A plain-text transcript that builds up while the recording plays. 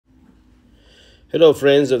Hello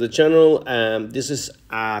friends of the channel. This is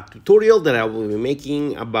a tutorial that I will be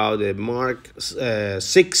making about the Mark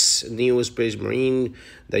 6 Neo Space Marine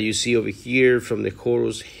that you see over here from the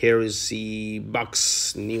Horus Heresy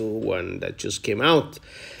box, new one that just came out.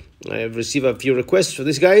 I have received a few requests for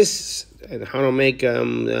these guys and how to make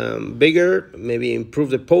them bigger, maybe improve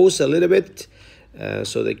the pose a little bit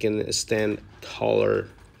so they can stand taller.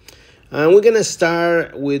 We're gonna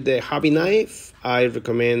start with the hobby knife. I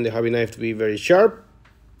recommend the hobby knife to be very sharp.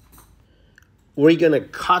 We're gonna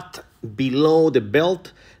cut below the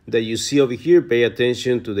belt that you see over here. Pay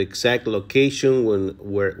attention to the exact location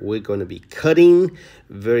where we're gonna be cutting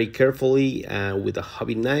very carefully. With a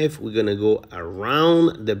hobby knife, we're gonna go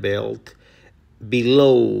around the belt,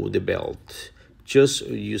 below the belt, just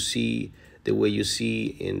you see the way you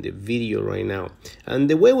see in the video right now. And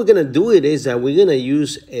the way we're gonna do it is that we're gonna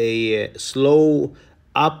use a slow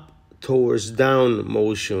up towards down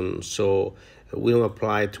motion, so we don't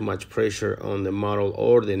apply too much pressure on the model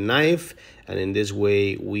or the knife, and in this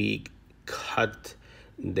way we cut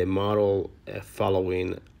the model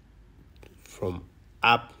following from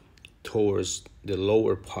up towards the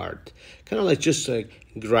lower part, kind of like just like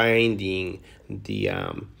grinding the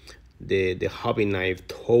hobby knife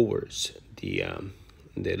towards the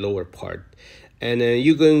lower part. And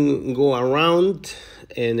you can go around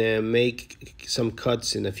and make some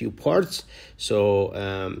cuts in a few parts,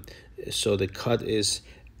 so so the cut is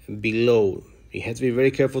below. You have to be very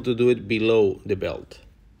careful to do it below the belt.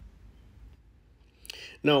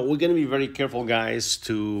 Now we're going to be very careful, guys,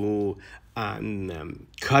 to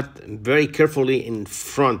cut very carefully in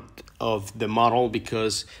front of the model,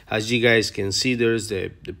 because as you guys can see, there's the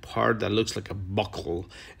part that looks like a buckle,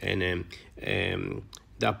 and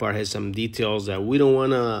that part has some details that we don't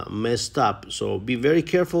want to mess up. So be very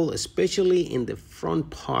careful, especially in the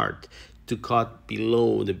front part, to cut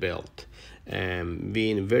below the belt, and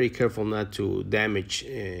being very careful not to damage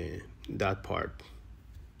that part.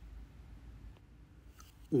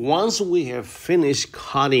 Once we have finished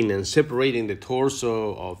cutting and separating the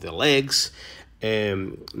torso of the legs,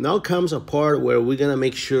 now comes a part where we're gonna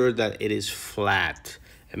make sure that it is flat,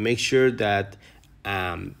 and make sure that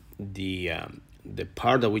the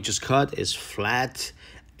part that we just cut is flat.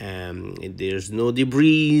 There's no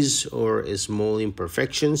debris or small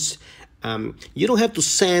imperfections. You don't have to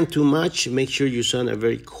sand too much. Make sure you sand a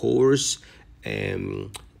very coarse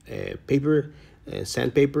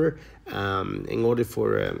sandpaper, in order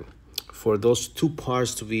for those two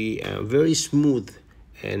parts to be very smooth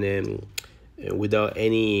and without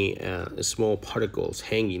any small particles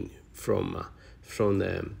hanging from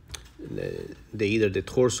either the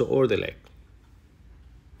torso or the leg.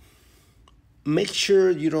 Make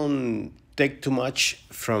sure you don't take too much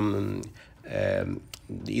from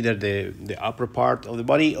either the upper part of the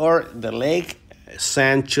body or the leg.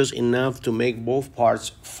 Sand just enough to make both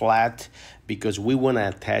parts flat, because we want to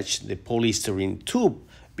attach the polystyrene tube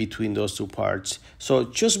between those two parts. So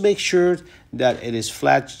just make sure that it is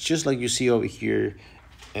flat, just like you see over here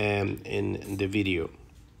in the video.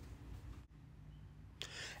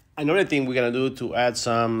 Another thing we're gonna do to add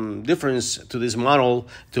some difference to this model,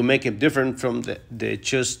 to make it different from the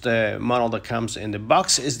just model that comes in the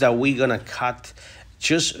box, is that we're gonna cut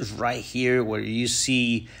just right here where you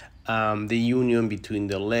see the union between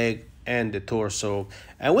the leg and the torso.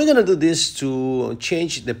 And we're gonna do this to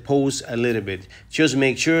change the pose a little bit. Just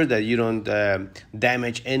make sure that you don't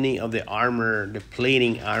damage any of the armor, the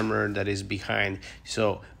plating armor that is behind.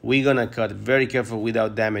 So we're gonna cut very careful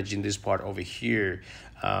without damaging this part over here.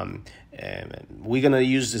 We're gonna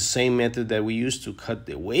use the same method that we used to cut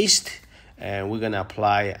the waist, and we're gonna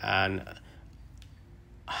apply an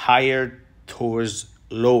higher towards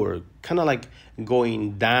lower, kind of like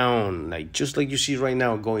going down, like just like you see right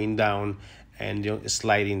now, going down, and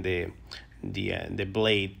sliding the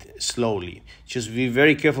blade slowly. Just be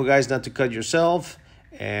very careful, guys, not to cut yourself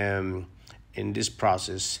in this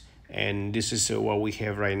process. And this is what we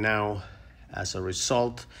have right now as a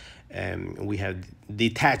result. We have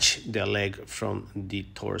detached the leg from the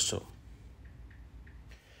torso.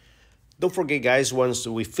 Don't forget, guys, once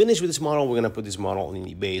we finish with this model, we're gonna put this model on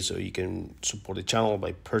eBay, so you can support the channel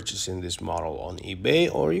by purchasing this model on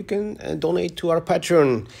eBay, or you can donate to our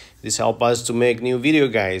Patreon. This helps us to make new video,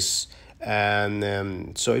 guys.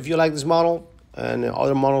 And so if you like this model and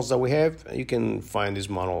other models that we have, you can find these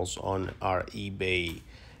models on our eBay.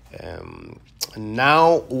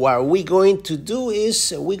 Now what we're going to do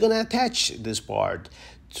is we're gonna attach this part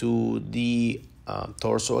to the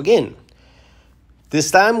torso again. This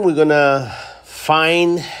time we're gonna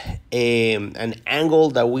find an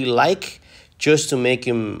angle that we like, just to make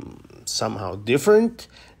him somehow different.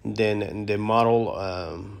 than the model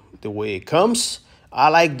the way it comes. I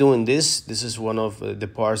like doing this. This is one of the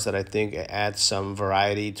parts that I think adds some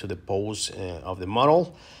variety to the pose of the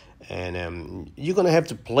model. And you're gonna have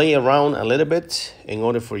to play around a little bit in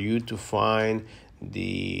order for you to find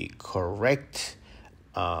the correct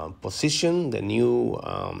position, the new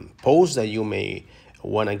pose that you may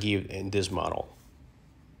want to give in this model.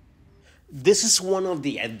 This is one of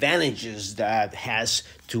the advantages that has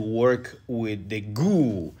to work with the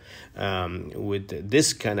glue, with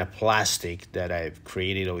this kind of plastic that I've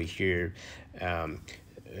created over here,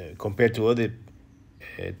 compared to other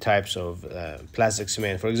types of plastic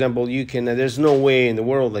cement. For example, you can there's no way in the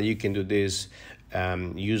world that you can do this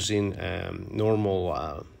using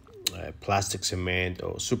normal plastic cement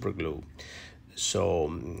or super glue. So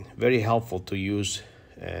very helpful to use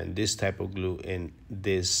this type of glue in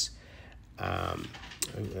this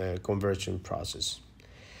conversion process.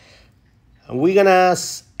 And we're gonna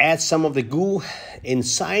add some of the glue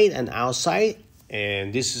inside and outside,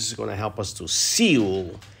 and this is gonna help us to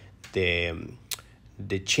seal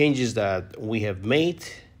the changes that we have made.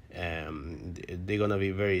 They're gonna be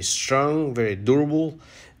very strong, very durable,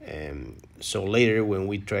 so later when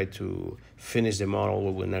we try to finish the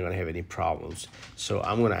model, we're not gonna have any problems. So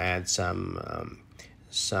I'm gonna add some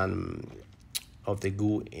of the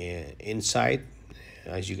glue inside,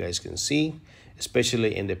 as you guys can see,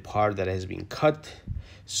 especially in the part that has been cut.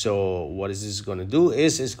 So what is this gonna do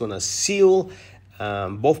is it's gonna seal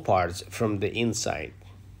both parts from the inside.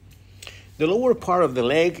 The lower part of the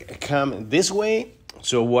leg come this way.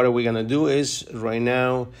 So what are we gonna do is right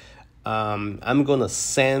now I'm gonna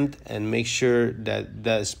sand and make sure that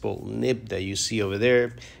that small nip that you see over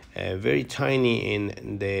there, very tiny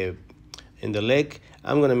in the leg,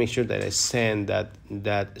 I'm gonna make sure that I sand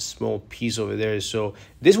that small piece over there. So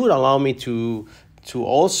this would allow me to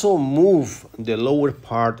also move the lower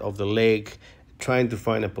part of the leg, trying to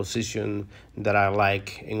find a position that I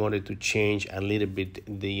like in order to change a little bit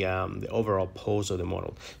the overall pose of the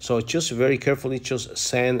model. So just very carefully, just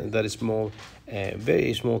sand that small,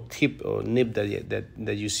 very small tip or nip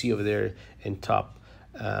that you see over there in top,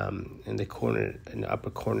 in the corner, in the upper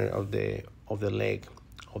corner of the leg,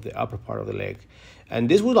 of the upper part of the leg. And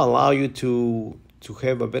this will allow you to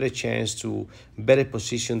have a better chance to better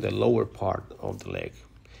position the lower part of the leg.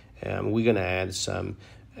 We're gonna add some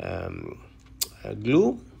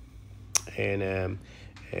glue, and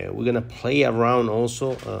we're gonna play around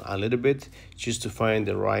also a little bit just to find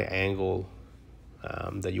the right angle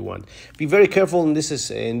that you want. Be very careful in this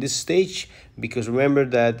stage, because remember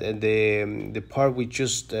that the part we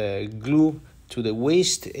just glue to the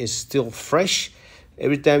waist is still fresh.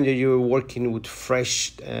 Every time that you're working with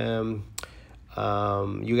fresh, you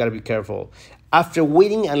gotta be careful. After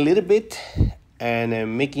waiting a little bit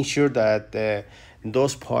and making sure that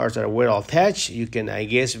those parts are well attached, you can, I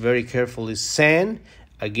guess, very carefully sand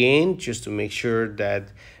again, just to make sure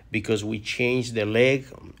that, because we changed the leg,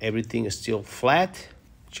 everything is still flat.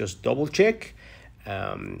 Just double check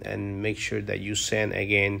and make sure that you sand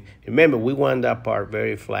again. Remember, we want that part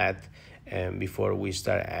very flat before we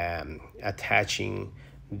start attaching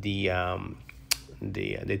the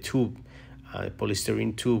tube,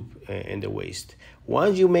 polystyrene tube in the waist.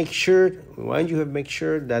 Once you have make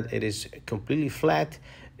sure that it is completely flat,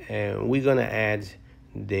 we're gonna add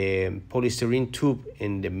the polystyrene tube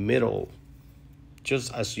in the middle,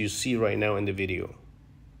 just as you see right now in the video.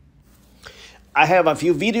 I have a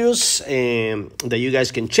few videos that you guys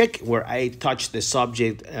can check where I touch the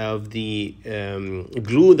subject of the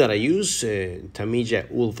glue that I use, Tamiya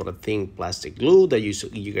ultra thin plastic glue that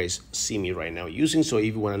you guys see me right now using. So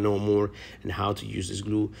if you want to know more and how to use this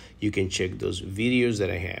glue, you can check those videos that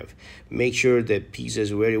I have. Make sure the piece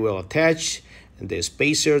is very well attached. The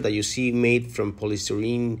spacer that you see made from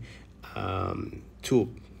polystyrene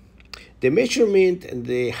tube. The measurement and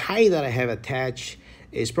the height that I have attached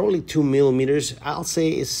is probably 2 millimeters. I'll say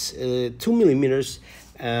it's 2 millimeters,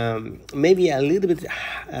 maybe a little bit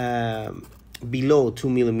below 2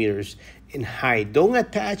 millimeters in height. Don't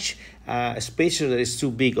attach a spacer that is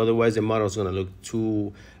too big, otherwise the model is gonna look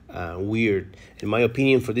too weird. In my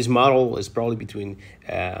opinion, for this model, it's probably between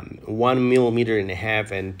 1.5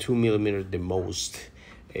 millimeters and 2 millimeters the most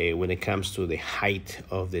when it comes to the height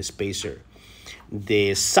of the spacer.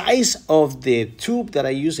 The size of the tube that I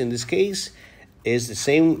use in this case is the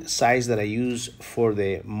same size that I use for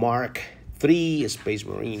the Mark III Space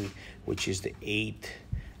Marine, which is the 8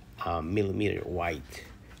 millimeter wide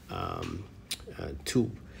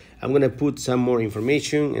tube. I'm gonna put some more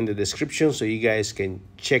information in the description so you guys can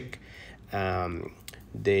check the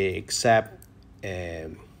exact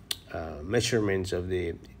measurements of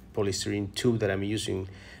the polystyrene tube that I'm using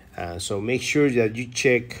So make sure that you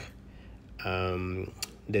check the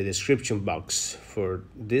description box for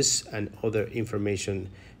this and other information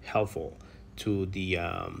helpful to the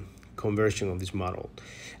conversion of this model.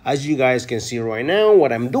 As you guys can see right now,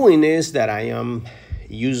 what I'm doing is that I am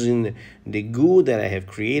using the glue that I have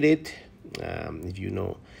created.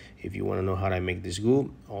 If you want to know how I make this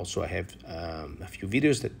glue, also I have a few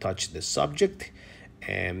videos that touch the subject.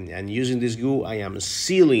 And using this glue, I am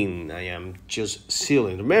sealing. I am just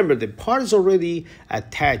sealing. Remember, the part is already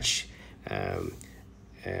attached,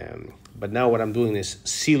 but now what I'm doing is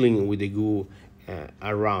sealing with the glue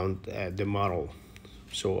around the model.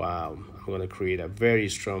 So I'm going to create a very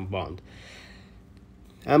strong bond.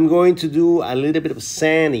 I'm going to do a little bit of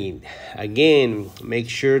sanding. Again, make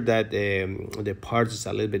sure that the part is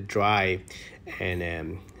a little bit dry, and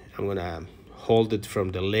I'm going to hold it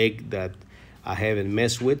from the leg that I haven't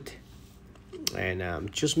messed with,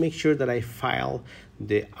 and just make sure that I file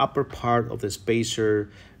the upper part of the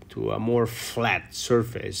spacer to a more flat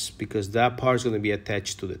surface, because that part is going to be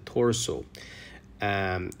attached to the torso.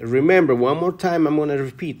 Remember, one more time, I'm going to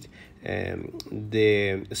repeat,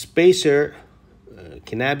 the spacer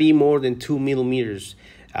cannot be more than 2 millimeters.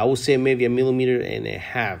 I would say maybe 1.5 millimeters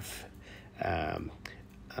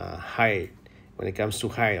high when it comes to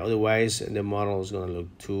height. Otherwise, the model is going to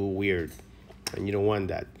look too weird, and you don't want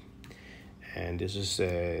that. And this is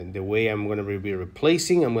the way I'm going to be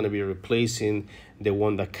replacing. I'm going to be replacing the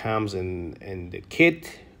one that comes in the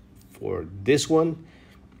kit for this one.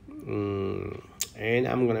 And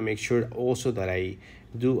I'm going to make sure also that I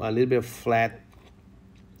do a little bit of flat,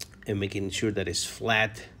 and making sure that it's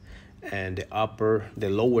flat, and the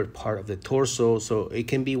lower part of the torso, so it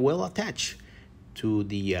can be well attached to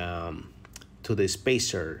the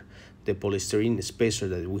spacer, the polystyrene spacer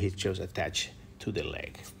that we had just attached to the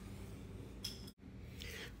leg.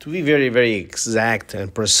 To be very, very exact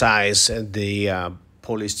and precise, the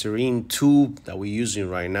polystyrene tube that we're using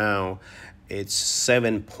right now, it's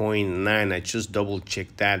 7.9. I just double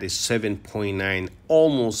checked that. It's 7.9,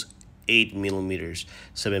 almost 8 millimeters,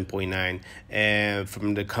 7.9.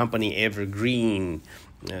 From the company EVERGREEN,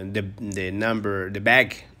 the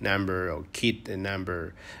bag number or kit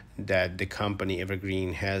number that the company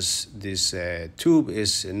EVERGREEN has this tube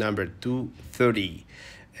is number 230.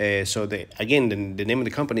 So again, the name of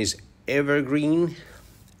the company is EVERGREEN,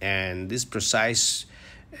 and this precise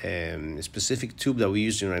specific tube that we're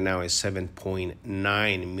using right now is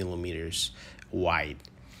 7.9 millimeters wide.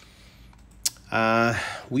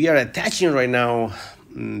 We are attaching right now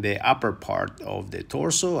the upper part of the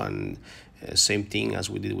torso, and same thing as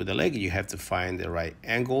we did with the leg. You have to find the right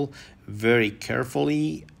angle very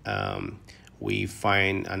carefully. We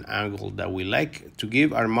find an angle that we like to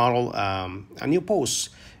give our model a new pose,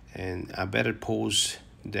 and a better pose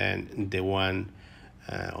than the one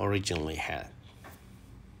originally had.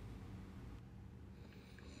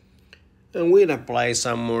 And we'll apply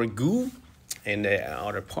some more glue in the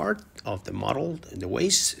outer part of the model, in the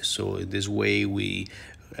waist. So this way we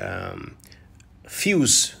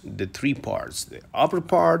fuse the three parts: the upper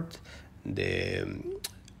part, the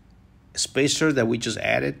spacer that we just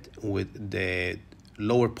added, with the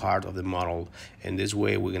lower part of the model. And this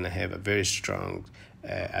way we're gonna have a very strong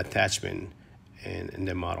attachment in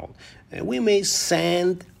the model. And we may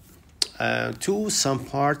sand to some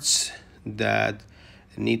parts that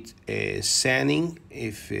need sanding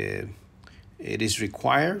if it is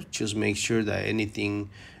required. Just make sure that anything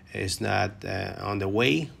is not on the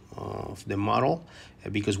way of the model,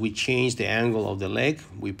 because we changed the angle of the leg.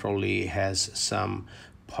 We probably has some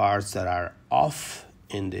parts that are off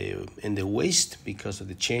in the waist because of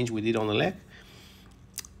the change we did on the leg.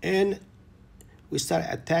 And we start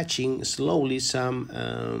attaching slowly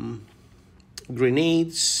some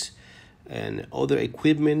grenades and other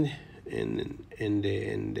equipment in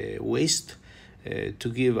the waist to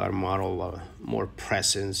give our model more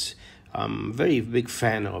presence. I'm very big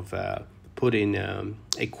fan of putting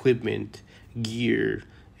equipment, gear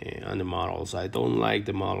on the models. I don't like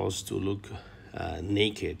the models to look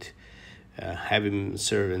naked. Having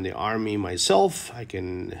served in the army myself, I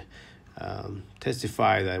can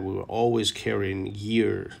testify that we were always carrying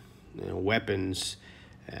gear, weapons,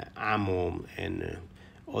 ammo, and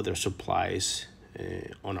other supplies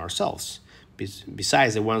on ourselves,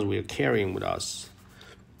 besides the ones we are carrying with us.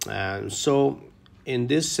 So in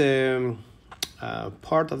this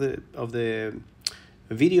part of the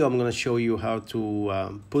video, I'm going to show you how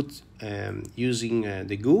to put using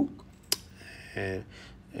the glue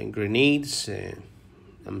and grenades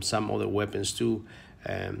and some other weapons too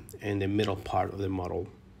in the middle part of the model.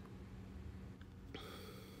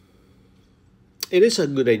 It is a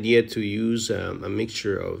good idea to use a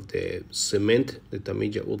mixture of the cement, the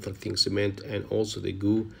Tamiya ultra thin cement, and also the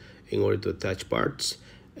glue in order to attach parts.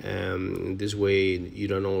 This way you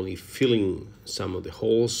don't only filling some of the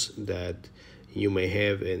holes that you may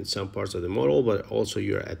have in some parts of the model, but also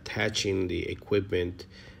you're attaching the equipment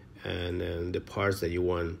and the parts that you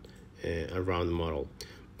want around the model.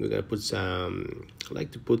 We're gonna put some, I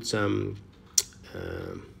like to put some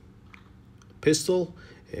pistol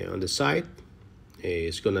on the side.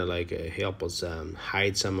 It's gonna help us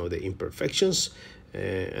hide some of the imperfections,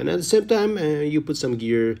 and at the same time you put some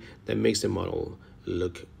gear that makes the model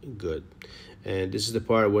look good. And this is the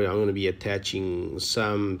part where I'm going to be attaching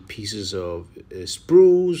some pieces of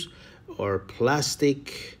sprues or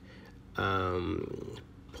plastic,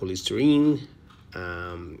 polystyrene,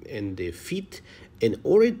 and the feet in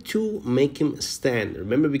order to make him stand.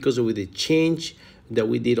 Remember, because with the change that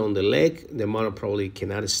we did on the leg, the model probably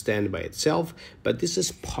cannot stand by itself, but this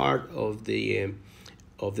is part of the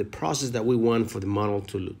process that we want for the model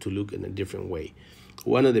to look in a different way.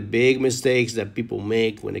 One of the big mistakes that people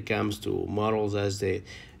make when it comes to models is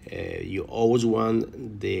you always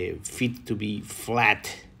want the feet to be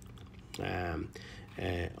flat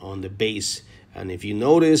on the base. And if you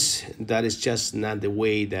notice, that is just not the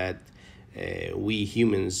way that we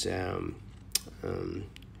humans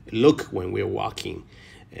look when we're walking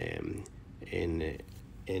in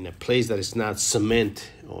a place that is not cement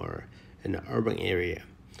or in an urban area.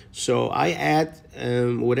 So I add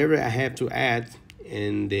whatever I have to add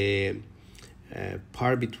in the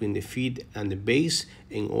part between the feet and the base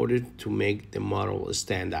in order to make the model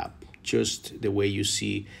stand up, just the way you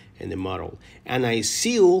see in the model. And I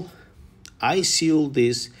seal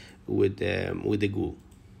this with the glue,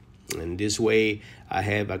 and this way I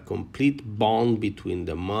have a complete bond between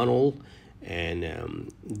the model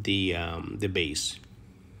and the base.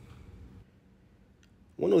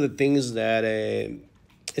 One of the things that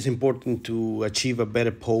it's important to achieve a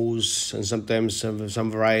better pose, and sometimes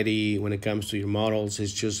some variety when it comes to your models,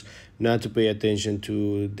 is just not to pay attention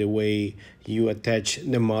to the way you attach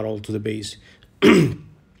the model to the base. And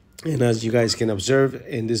as you guys can observe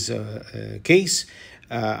in this case,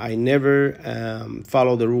 I never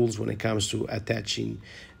follow the rules when it comes to attaching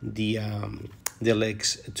the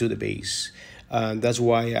legs to the base. That's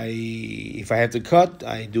why if I have to cut,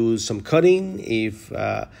 I do some cutting. If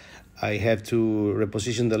I have to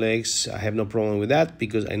reposition the legs, I have no problem with that,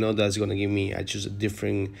 because I know that's going to give me just a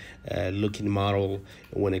different looking model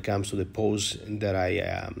when it comes to the pose that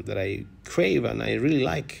I crave and I really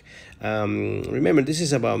like. Remember, this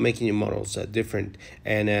is about making your models different,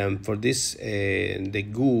 and for this the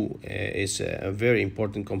glue is a very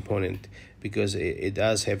important component, because it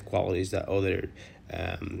does have qualities that other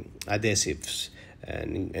adhesives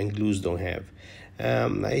and glues don't have.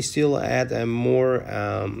 I still add more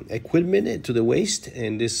equipment to the waist,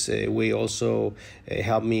 and this way also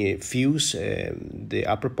help me fuse the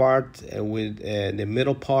upper part with the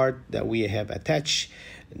middle part that we have attached,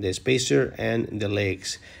 the spacer and the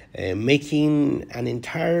legs, making an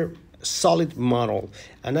entire solid model.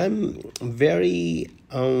 And I'm very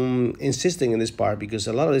insisting in this part, because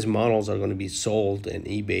a lot of these models are going to be sold on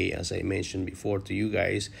eBay, as I mentioned before to you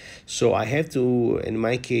guys. So I have to, in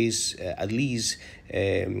my case at least,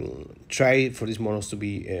 try for these models to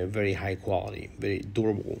be very high quality, very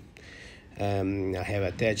durable. I have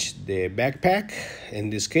attached the backpack in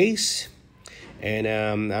this case, and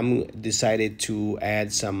I'm decided to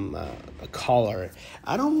add some collar.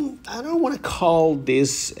 I don't want to call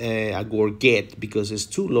this a gorget, because it's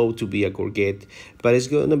too low to be a gorget, but it's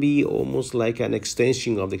going to be almost like an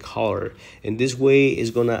extension of the collar. And this way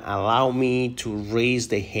is going to allow me to raise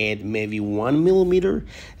the head maybe 1 millimeter,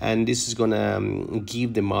 and this is going to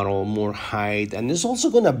give the model more height, and it's also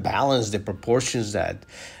going to balance the proportions that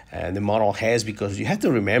the model has, because you have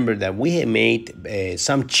to remember that we have made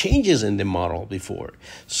some changes in the model before.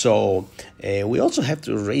 So we also have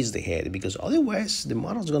to raise the head, because otherwise the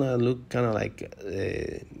model is gonna look kind of like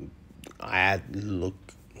odd look.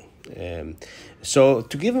 So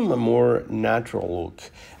to give him a more natural look,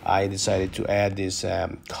 I decided to add this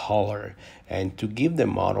collar, and to give the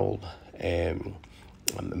model a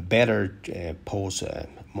better pose,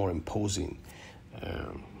 more imposing.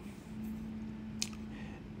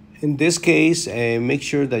 In this case, make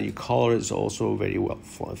sure that your collar is also very well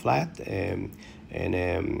flat, and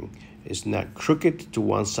it's not crooked to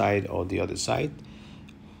one side or the other side.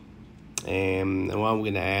 And now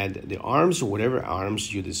we're gonna add the arms, whatever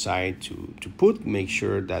arms you decide to put. Make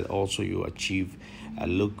sure that also you achieve a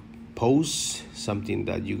look pose, something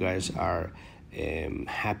that you guys are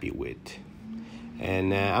happy with.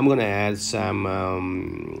 And I'm gonna add some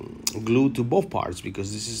glue to both parts,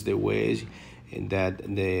 because this is the way that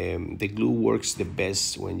the glue works the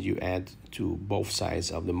best when you add to both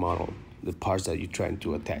sides of the model, the parts that you're trying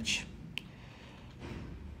to attach.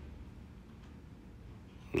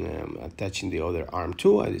 Attaching the other arm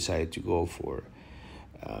too, I decided to go for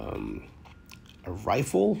a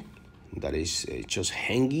rifle that is just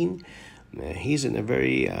hanging. He's in a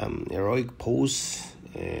very heroic pose.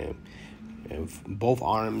 Both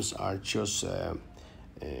arms are just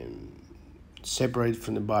separate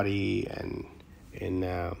from the body and in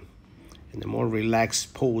a more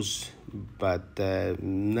relaxed pose, but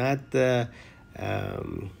not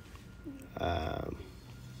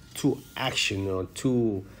too action or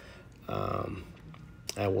too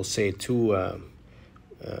I will say too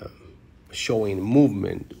showing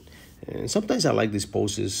movement. And sometimes I like these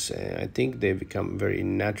poses. I think they become very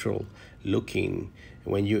natural looking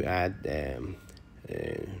when you add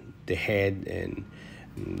the head and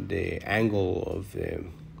the angle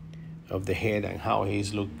of the head and how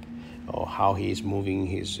he's or how he's moving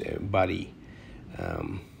his body.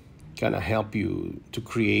 Kind of help you to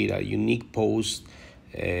create a unique pose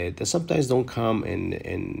that sometimes don't come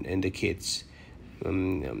in the kits.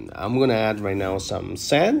 I'm gonna add right now some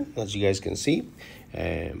sand, as you guys can see,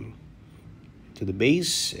 to the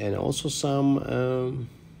base, and also some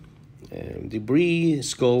debris,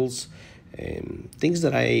 skulls, things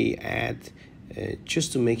that I add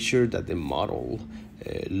just to make sure that the model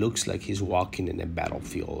looks like he's walking in a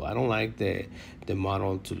battlefield. I don't like the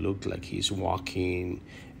model to look like he's walking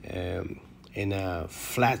in a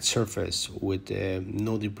flat surface with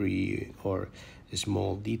no debris or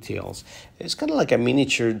small details. It's kind of like a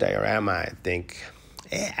miniature diorama, I think.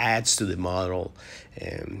 It adds to the model,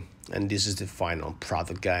 and this is the final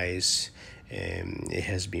product, guys. It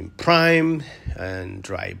has been primed and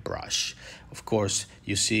dry brush. Of course,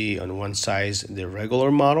 you see on one side the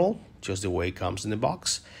regular model, just the way it comes in the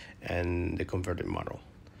box, and the converted model.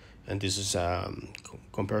 And this is a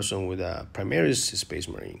comparison with a Primaris Space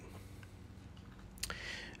Marine.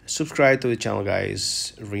 Subscribe to the channel,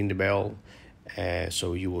 guys. Ring the bell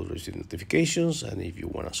so you will receive notifications. And if you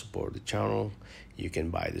want to support the channel, you can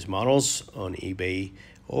buy these models on eBay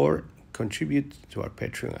or contribute to our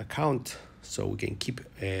Patreon account so we can keep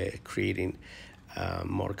creating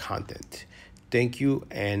more content. Thank you,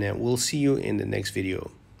 and we'll see you in the next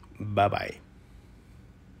video. Bye-bye.